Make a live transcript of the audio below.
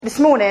This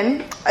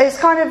morning, it's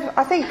kind of,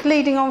 I think,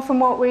 leading on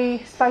from what we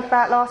spoke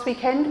about last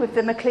weekend with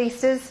the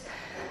McLeasters.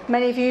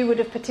 Many of you would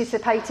have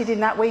participated in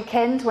that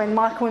weekend when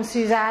Michael and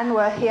Suzanne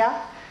were here.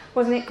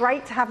 Wasn't it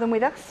great to have them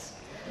with us?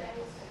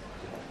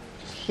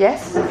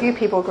 Yes, a few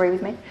people agree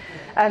with me.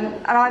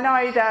 And I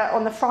know that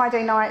on the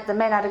Friday night, the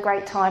men had a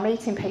great time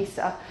eating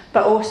pizza,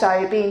 but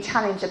also being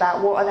challenged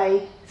about what are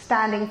they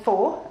standing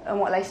for and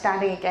what are they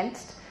standing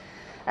against.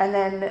 And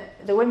then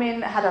the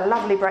women had a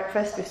lovely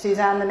breakfast with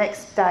Suzanne the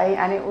next day,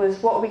 and it was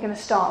what are we going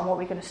to start and what are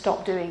we going to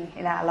stop doing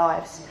in our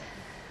lives.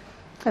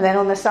 And then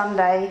on the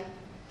Sunday,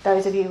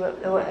 those of you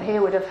who were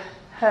here would have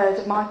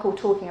heard Michael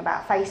talking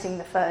about facing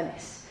the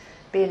furnace.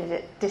 Being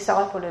a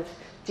disciple of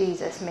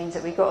Jesus means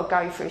that we've got to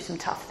go through some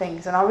tough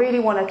things. And I really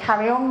want to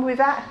carry on with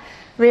that,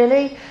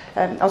 really.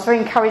 I was very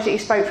encouraged that you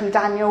spoke from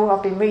Daniel.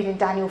 I've been reading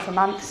Daniel for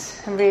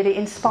months and really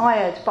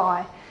inspired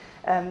by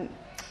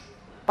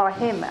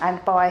him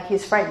and by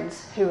his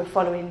friends who were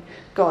following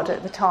God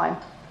at the time.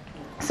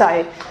 So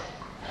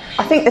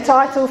I think the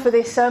title for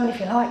this sermon, if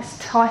you like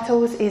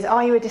titles, is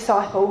Are You a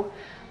Disciple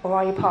or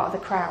Are You Part of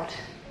the Crowd?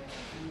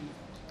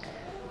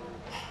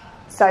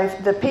 So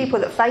the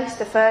people that faced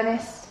the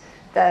furnace,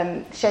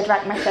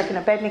 Shadrach, Meshach and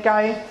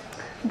Abednego,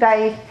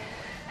 they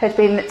had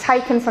been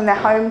taken from their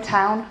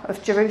hometown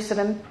of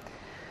Jerusalem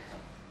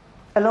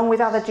along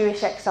with other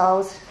Jewish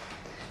exiles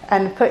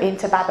and put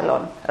into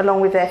Babylon,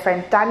 along with their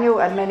friend Daniel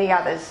and many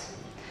others.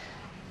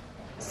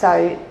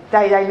 So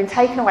they'd been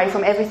taken away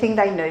from everything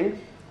they knew.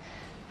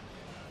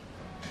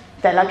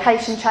 Their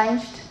location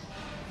changed.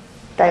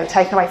 They were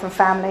taken away from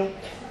family.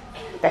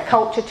 Their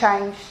culture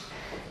changed.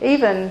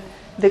 Even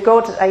the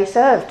God that they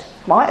served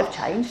might have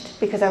changed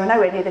because they were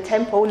nowhere near the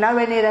temple,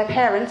 nowhere near their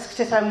parents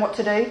to tell them what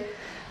to do,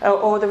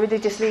 or the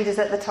religious leaders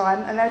at the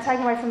time, and they were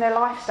taken away from their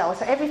lifestyle.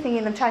 So everything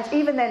in them changed.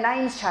 Even their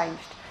names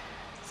changed.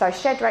 So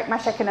Shadrach,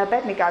 Meshach and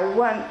Abednego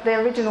weren't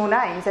their original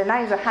names. Their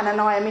names were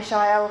Hananiah,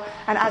 Mishael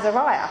and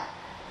Azariah.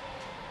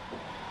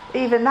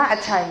 Even that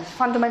had changed.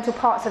 Fundamental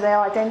parts of their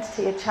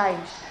identity had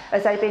changed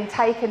as they'd been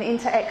taken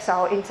into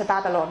exile into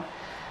Babylon.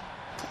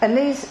 And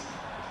these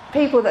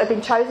people that had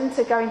been chosen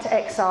to go into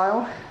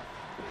exile,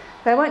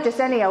 they weren't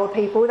just any old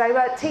people. They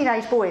were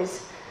teenage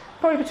boys,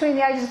 probably between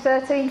the ages of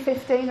 13,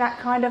 15, that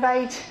kind of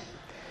age.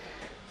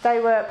 They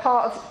were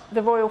part of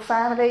the royal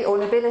family or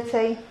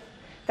nobility.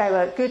 They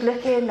were good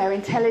looking, they were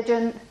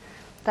intelligent,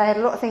 they had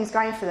a lot of things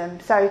going for them.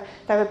 So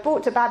they were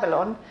brought to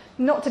Babylon,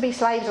 not to be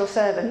slaves or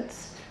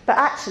servants, but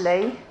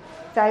actually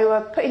they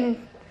were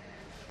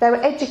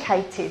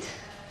educated,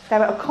 they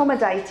were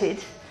accommodated,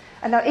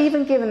 and they were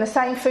even given the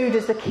same food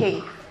as the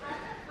king.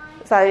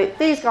 So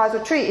these guys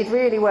were treated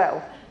really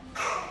well.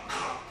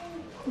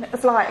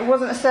 It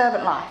wasn't a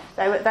servant life,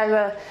 they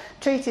were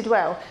treated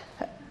well.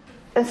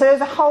 And so there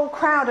was a whole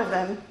crowd of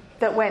them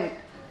that went.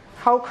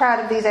 Whole crowd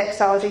of these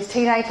exiles, these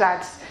teenage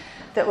lads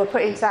that were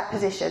put into that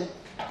position.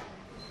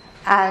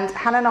 And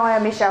Hananiah,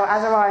 Mishael,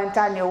 Azariah and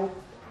Daniel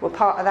were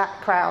part of that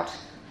crowd.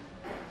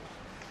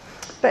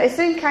 But it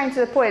soon came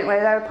to the point where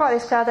they were part of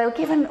this crowd, they were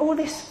given all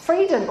this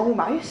freedom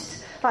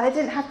almost. Like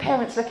they didn't have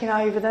parents looking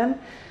over them.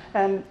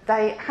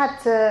 They had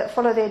to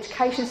follow the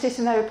education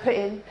system they were put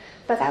in.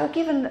 But they were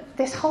given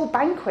this whole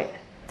banquet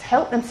to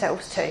help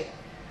themselves to.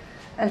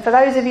 And for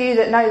those of you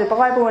that know the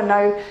Bible and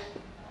know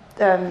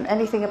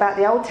anything about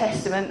the Old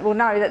Testament will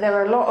know that there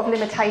were a lot of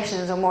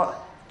limitations on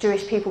what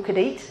Jewish people could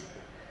eat.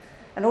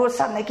 And all of a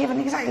sudden they're given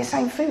exactly the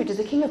same food as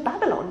the king of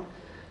Babylon.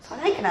 So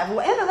they can have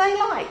whatever they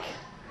like.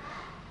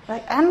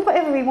 And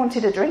whatever he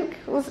wanted to drink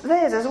was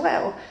theirs as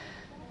well.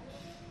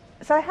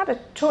 So they had a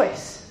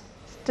choice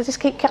to just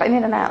keep cutting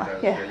in and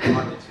out. Yeah. You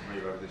might need to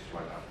move over this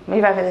way now.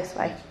 Move over this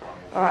way.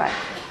 All right.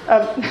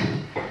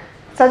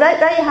 So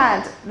they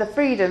had the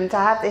freedom to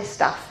have this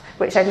stuff,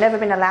 which had never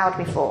been allowed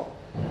before.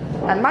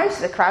 And most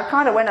of the crowd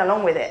kind of went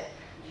along with it.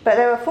 But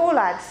there were 4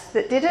 lads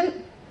that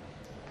didn't.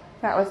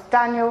 That was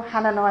Daniel,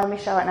 Hananiah,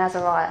 Mishael and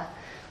Azariah.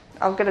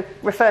 I'm going to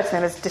refer to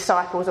them as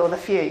disciples or the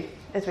few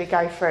as we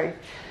go through.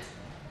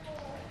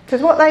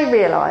 Because what they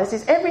realised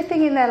is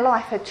everything in their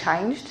life had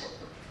changed.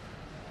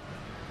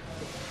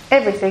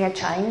 Everything had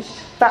changed.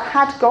 But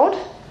had God,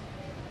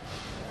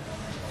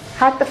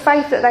 had the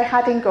faith that they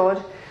had in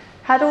God,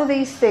 had all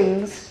these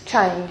things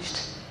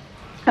changed?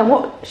 And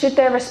what should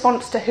their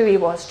response to who he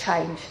was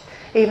change?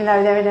 Even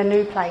though they're in a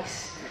new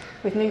place,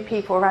 with new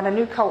people, around a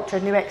new culture,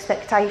 new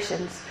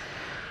expectations.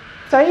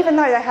 So even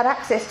though they had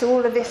access to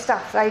all of this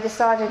stuff, they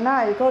decided,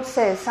 no, God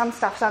says some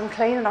stuff's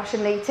unclean and I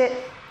shouldn't eat it.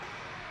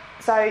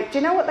 So do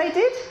you know what they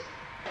did?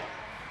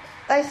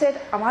 They said,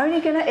 I'm only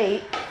going to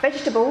eat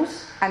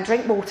vegetables and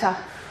drink water.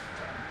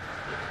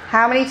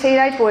 How many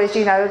teenage boys do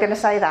you know are going to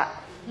say that?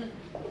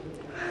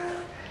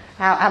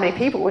 How many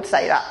people would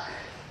say that?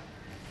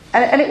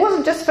 And it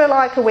wasn't just for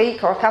like a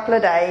week or a couple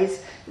of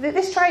days.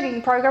 This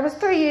training program was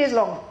 3 years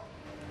long.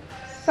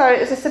 So it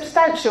was a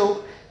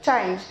substantial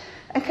change.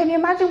 And can you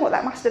imagine what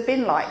that must have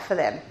been like for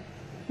them?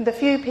 The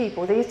few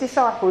people, these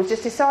disciples,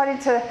 just deciding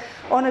to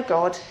honour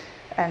God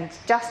and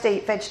just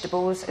eat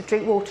vegetables and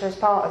drink water as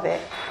part of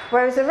it.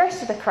 Whereas the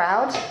rest of the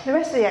crowd, the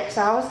rest of the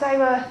exiles, they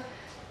were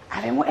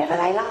having whatever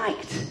they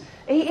liked,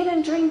 eating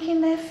and drinking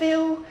their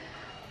fill.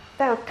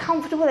 They were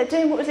comfortable, they're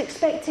doing what was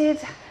expected,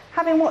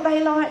 having what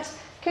they liked.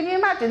 Can you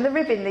imagine the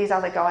ribbing these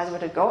other guys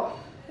would have got?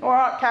 All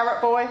right,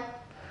 carrot boy,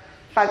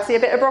 fancy a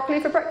bit of broccoli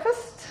for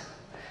breakfast?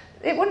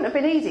 It wouldn't have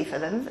been easy for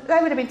them. They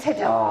would have been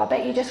tempted, I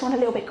bet you just want a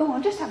little bit. Go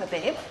on, just have a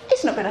bit.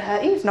 It's not going to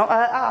hurt you, it's not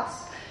hurt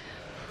us.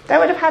 They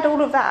would have had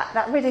all of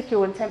that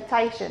ridicule and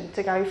temptation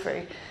to go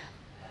through.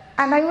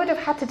 And they would have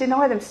had to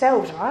deny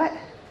themselves, right?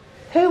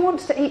 Who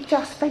wants to eat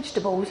just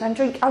vegetables and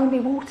drink only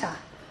water?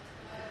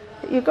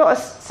 You've got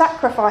to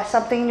sacrifice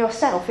something in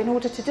yourself in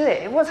order to do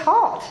it. It was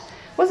hard.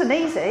 It wasn't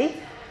easy.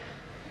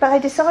 But they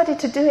decided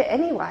to do it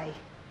anyway.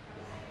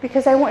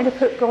 Because they wanted to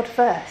put God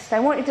first. They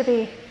wanted to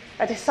be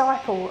a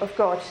disciple of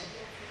God.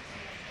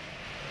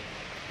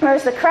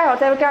 Whereas the crowd,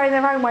 they were going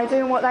their own way,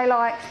 doing what they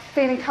liked,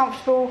 feeling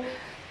comfortable,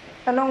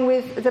 along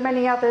with the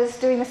many others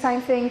doing the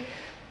same thing.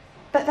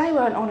 But they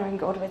weren't honouring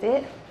God with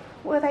it.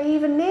 Were they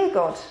even near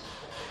God?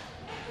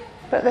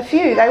 But the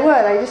few, they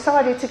were. They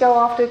decided to go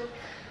after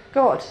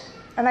God.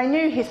 And they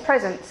knew his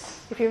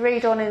presence. If you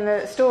read on in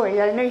the story,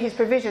 they knew his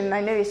provision,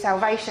 they knew his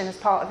salvation as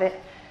part of it.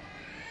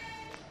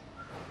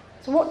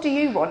 So what do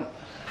you want?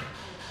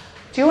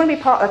 Do you want to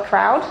be part of the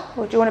crowd,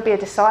 or do you want to be a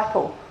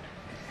disciple?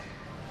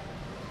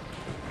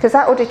 Because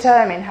that will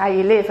determine how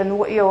you live and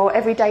what your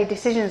everyday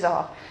decisions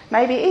are.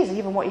 Maybe it is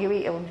even what you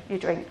eat or you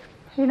drink.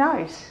 Who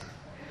knows?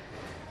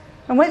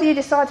 And whether you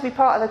decide to be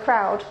part of the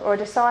crowd or a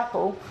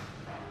disciple,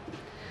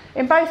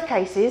 in both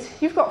cases,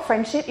 you've got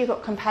friendship, you've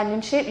got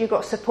companionship, you've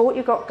got support,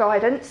 you've got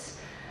guidance.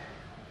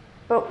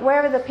 But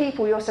where are the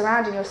people you're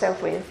surrounding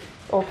yourself with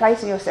or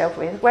placing yourself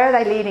with? Where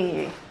are they leading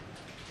you?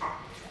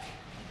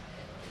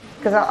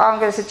 Because I'm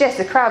going to suggest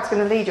the crowd's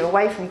going to lead you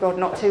away from God,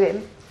 not to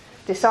him.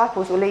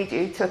 Disciples will lead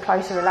you to a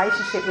closer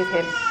relationship with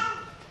him.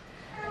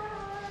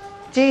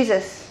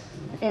 Jesus,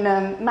 in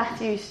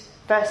Matthew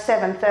verse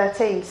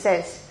 7:13,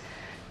 says,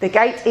 "The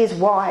gate is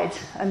wide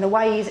and the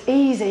way is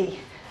easy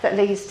that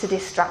leads to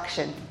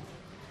destruction.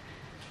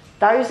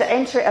 Those that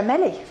enter it are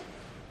many.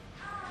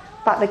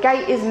 But the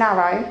gate is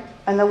narrow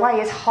and the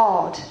way is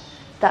hard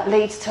that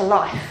leads to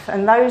life.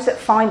 And those that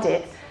find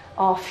it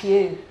are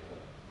few."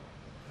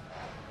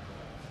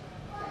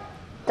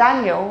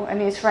 Daniel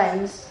and his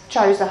friends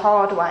chose the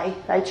hard way.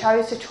 They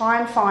chose to try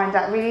and find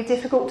that really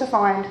difficult to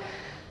find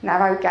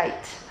narrow gate.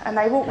 And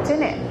they walked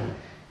in it.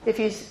 If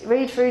you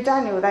read through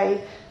Daniel,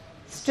 they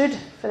stood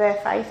for their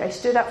faith. They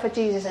stood up for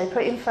Jesus. They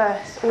put him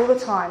first all the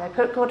time. They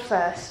put God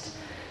first.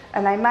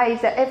 And they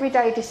made their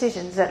everyday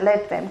decisions that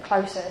led them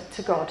closer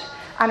to God.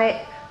 And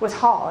it was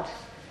hard.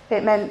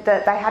 It meant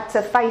that they had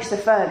to face the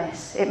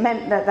furnace. It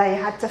meant that they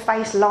had to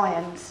face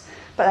lions.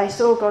 But they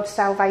saw God's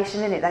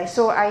salvation in it. They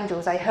saw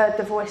angels. They heard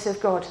the voice of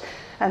God.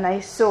 And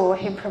they saw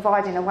him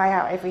providing a way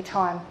out every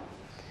time.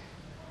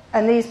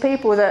 And these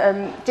people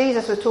that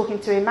Jesus was talking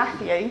to in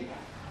Matthew,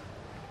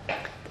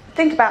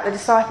 think about the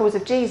disciples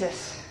of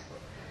Jesus.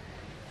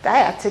 They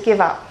had to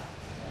give up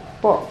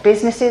what?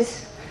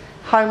 Businesses,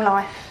 home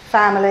life,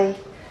 family,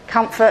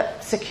 comfort,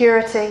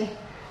 security,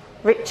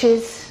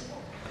 riches.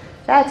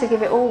 They had to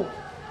give it all.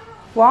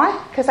 Why?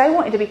 Because they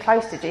wanted to be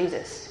close to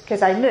Jesus.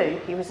 Because they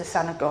knew he was the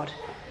Son of God.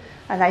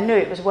 And they knew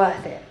it was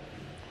worth it.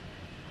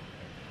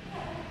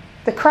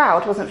 The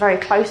crowd wasn't very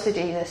close to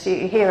Jesus.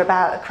 You hear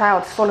about the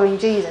crowds following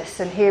Jesus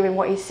and hearing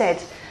what he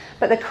said.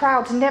 But the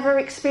crowds never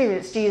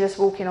experienced Jesus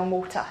walking on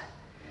water.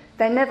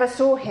 They never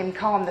saw him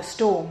calm the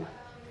storm.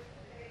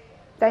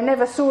 They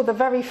never saw the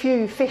very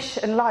few fish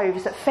and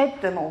loaves that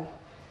fed them all.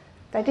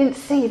 They didn't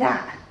see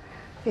that.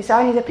 It's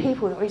only the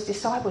people that were his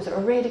disciples that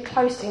were really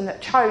close to him,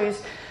 that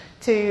chose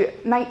to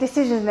make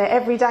decisions in their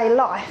everyday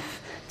life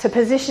to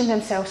position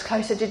themselves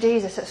closer to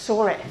Jesus, that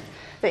saw it,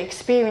 that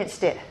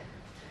experienced it.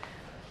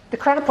 The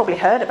crowd probably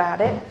heard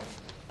about it,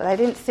 but they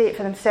didn't see it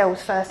for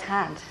themselves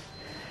firsthand.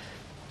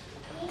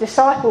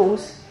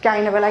 Disciples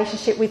gain a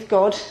relationship with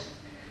God,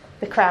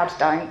 the crowds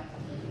don't.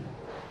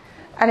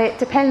 And it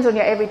depends on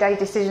your everyday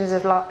decisions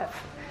of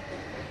life.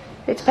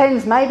 It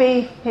depends.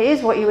 Maybe it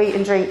is what you eat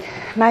and drink.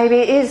 Maybe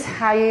it is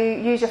how you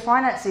use your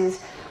finances,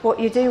 what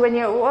you do when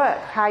you're at work,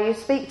 how you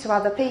speak to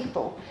other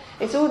people.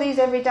 It's all these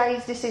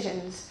everyday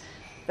decisions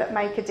that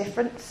make a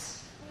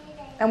difference.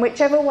 And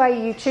whichever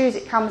way you choose,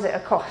 it comes at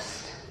a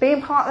cost.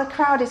 Being part of the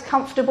crowd is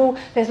comfortable.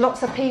 There's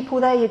lots of people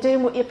there. You're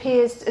doing what your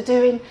peers are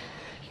doing.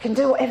 You can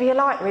do whatever you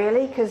like,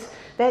 really, because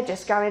they're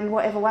just going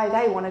whatever way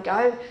they want to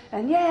go.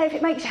 And yeah, if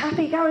it makes you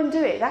happy, go and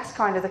do it. That's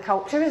kind of the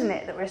culture, isn't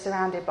it, that we're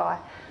surrounded by?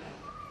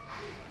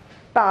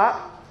 But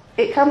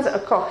it comes at a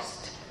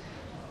cost,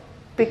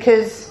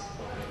 because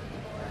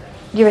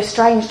you're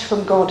estranged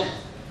from God.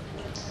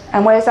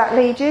 And where does that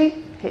lead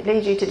you? It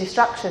leads you to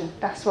destruction.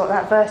 That's what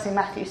that verse in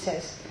Matthew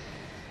says.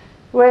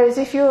 Whereas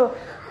if you're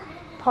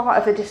part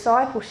of the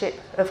discipleship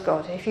of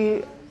God, if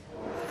you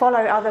follow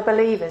other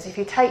believers, if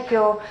you take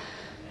your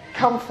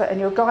comfort and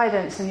your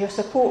guidance and your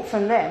support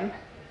from them,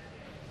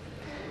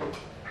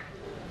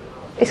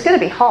 it's going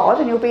to be hard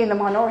and you'll be in the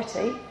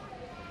minority.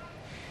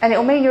 And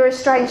it'll mean you're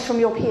estranged from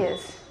your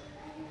peers.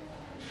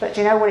 But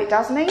do you know what it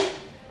does mean?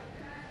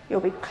 You'll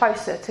be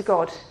closer to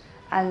God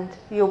and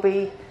you'll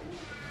be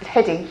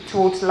heading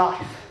towards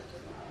life.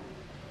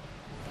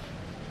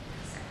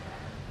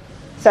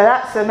 So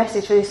that's the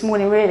message for this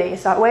morning, really.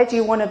 It's like, where do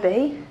you want to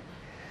be?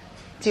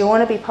 Do you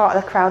want to be part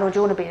of the crowd, or do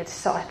you want to be a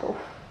disciple?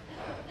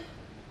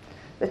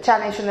 The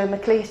challenge from the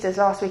McLeisters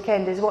last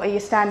weekend is, what are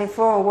you standing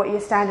for or what are you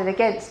standing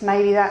against?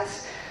 Maybe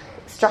that's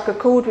struck a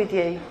chord with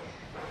you.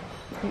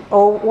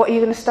 Or what are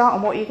you going to start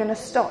and what are you going to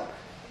stop?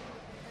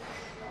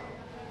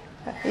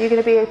 Are you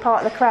going to be a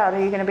part of the crowd, or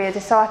are you going to be a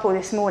disciple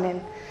this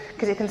morning?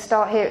 Because it can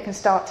start here, it can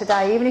start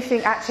today. Even if you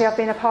think, actually, I've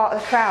been a part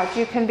of the crowd,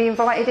 you can be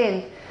invited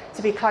in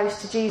to be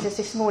close to Jesus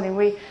this morning.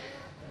 We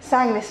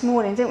sang this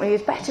morning, didn't we?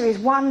 It's better is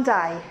one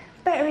day.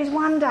 Better is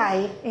one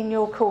day in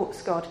your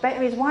courts, God.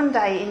 Better is one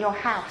day in your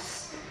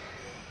house.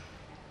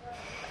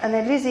 And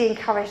then Lizzie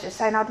encouraged us,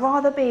 saying, I'd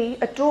rather be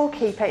a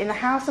doorkeeper in the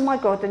house of my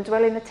God than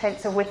dwell in the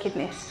tents of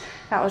wickedness.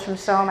 That was from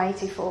Psalm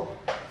 84.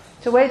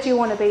 So where do you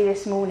want to be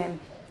this morning?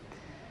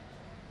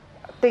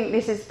 I think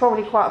this is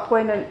probably quite a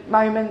poignant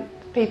moment.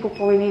 People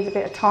probably need a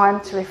bit of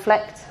time to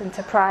reflect and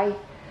to pray.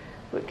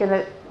 We're going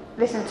to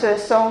listen to a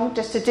song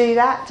just to do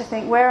that, to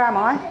think, where am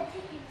I?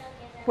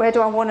 Where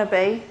do I want to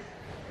be?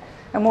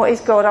 And what is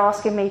God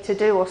asking me to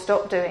do or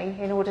stop doing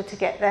in order to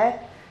get there?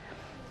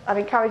 I'd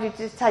encourage you to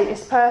just take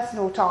this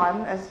personal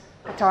time as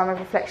a time of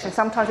reflection.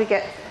 Sometimes we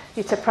get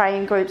you to pray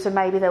in groups, and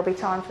maybe there'll be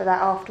time for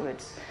that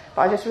afterwards.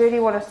 But I just really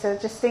want us to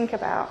just think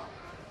about,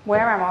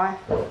 where am I?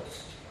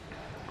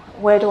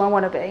 Where do I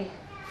want to be?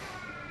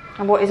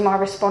 And what is my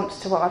response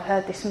to what I've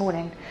heard this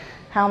morning?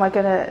 How am I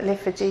going to live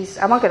for Jesus?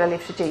 Am I going to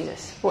live for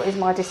Jesus? What is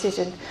my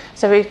decision?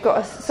 So we've got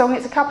a song,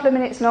 it's a couple of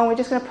minutes long. We're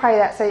just going to play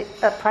that,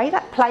 play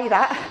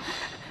that,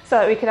 so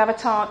that we can have a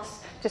chance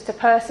just to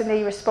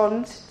personally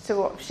respond to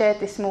what I've shared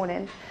this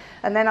morning.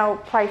 And then I'll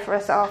pray for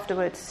us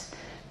afterwards,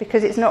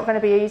 because it's not going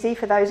to be easy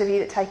for those of you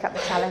that take up the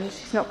challenge.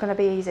 It's not going to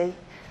be easy.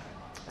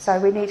 So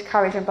we need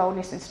courage and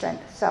boldness and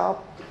strength. So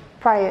I'll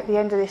pray at the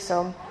end of this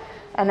song.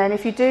 And then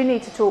if you do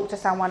need to talk to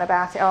someone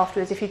about it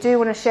afterwards, if you do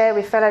want to share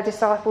with fellow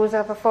disciples,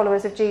 other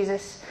followers of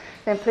Jesus,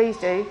 then please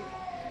do.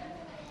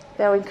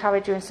 They'll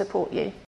encourage you and support you.